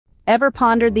Ever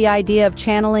pondered the idea of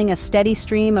channeling a steady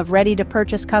stream of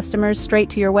ready-to-purchase customers straight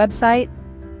to your website?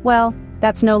 Well,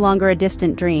 that's no longer a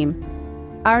distant dream.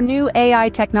 Our new AI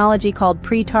technology called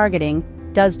pre-targeting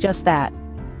does just that.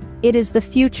 It is the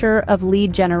future of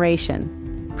lead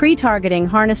generation. Pre-targeting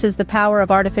harnesses the power of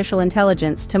artificial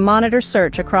intelligence to monitor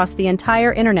search across the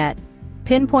entire internet,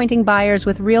 pinpointing buyers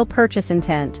with real purchase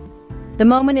intent. The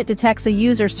moment it detects a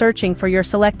user searching for your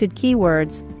selected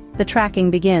keywords, the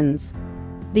tracking begins.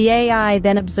 The AI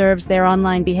then observes their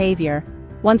online behavior.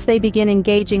 Once they begin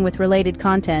engaging with related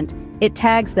content, it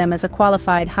tags them as a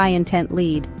qualified high-intent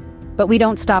lead. But we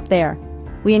don't stop there.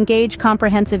 We engage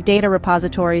comprehensive data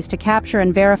repositories to capture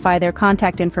and verify their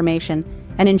contact information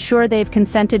and ensure they've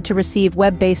consented to receive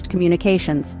web-based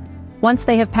communications. Once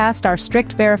they have passed our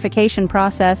strict verification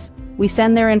process, we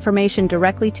send their information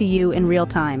directly to you in real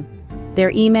time.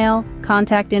 Their email,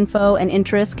 contact info, and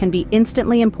interests can be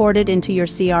instantly imported into your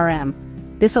CRM.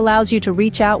 This allows you to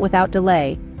reach out without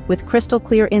delay, with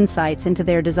crystal-clear insights into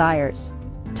their desires.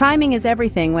 Timing is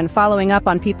everything when following up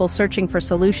on people searching for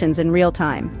solutions in real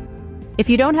time.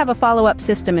 If you don't have a follow-up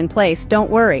system in place,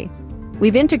 don't worry.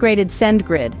 We've integrated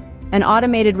SendGrid, an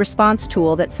automated response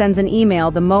tool that sends an email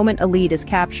the moment a lead is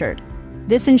captured.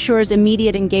 This ensures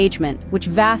immediate engagement, which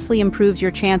vastly improves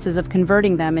your chances of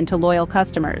converting them into loyal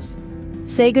customers.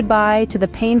 Say goodbye to the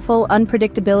painful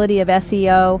unpredictability of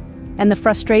SEO and the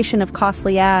frustration of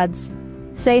costly ads.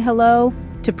 Say hello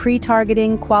to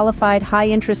pre-targeting qualified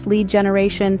high-interest lead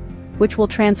generation, which will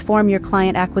transform your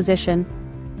client acquisition.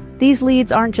 These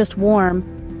leads aren't just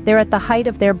warm, they're at the height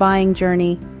of their buying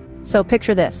journey. So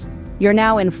picture this, you're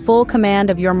now in full command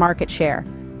of your market share.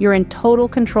 You're in total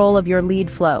control of your lead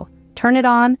flow. Turn it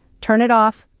on, turn it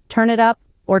off, turn it up,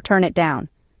 or turn it down.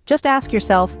 Just ask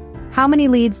yourself, how many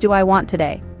leads do I want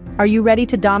today? Are you ready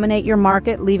to dominate your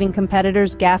market, leaving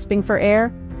competitors gasping for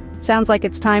air? Sounds like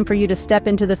it's time for you to step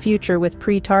into the future with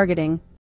pre-targeting.